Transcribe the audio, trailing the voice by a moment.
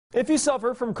If you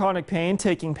suffer from chronic pain,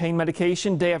 taking pain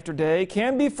medication day after day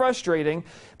can be frustrating.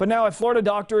 But now a Florida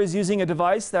doctor is using a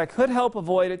device that could help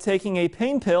avoid taking a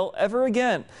pain pill ever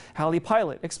again. Hallie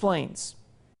Pilot explains.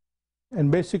 And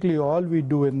basically all we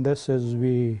do in this is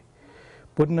we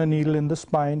put in a needle in the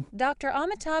spine. Dr.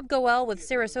 Amitabh Goel with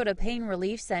Sarasota Pain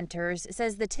Relief Centers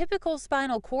says the typical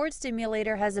spinal cord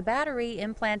stimulator has a battery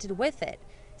implanted with it.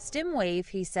 Stimwave,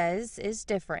 he says, is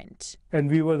different.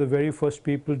 And we were the very first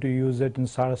people to use it in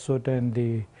Sarasota and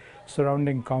the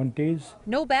surrounding counties.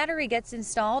 No battery gets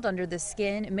installed under the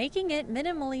skin, making it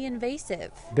minimally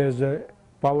invasive. There's a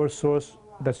power source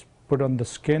that's put on the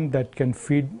skin that can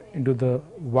feed into the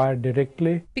wire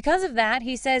directly. Because of that,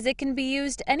 he says it can be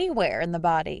used anywhere in the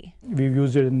body. We've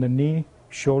used it in the knee,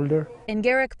 shoulder. In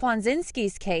Garrick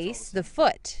Plonzinski's case, the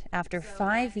foot, after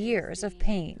 5 years of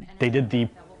pain. They did the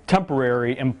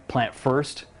temporary implant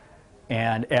first,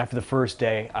 and after the first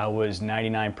day I was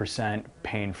 99%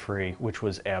 pain-free, which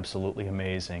was absolutely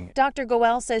amazing. Dr.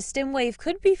 Goel says Stimwave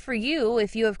could be for you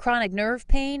if you have chronic nerve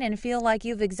pain and feel like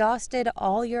you've exhausted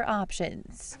all your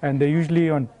options. And they're usually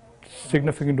on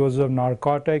significant doses of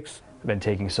narcotics. I've been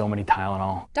taking so many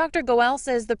Tylenol. Dr. Goel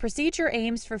says the procedure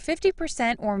aims for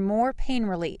 50% or more pain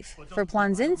relief. For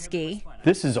Plonzinski,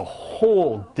 this is a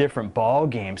whole different ball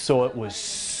game, so it was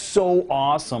so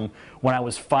awesome when I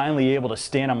was finally able to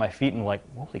stand on my feet and like,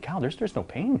 holy cow, there's no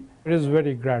pain. It is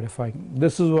very gratifying.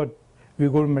 This is what we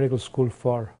go to medical school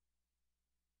for.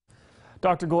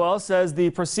 Dr. Goel says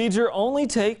the procedure only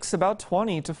takes about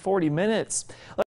 20 to 40 minutes.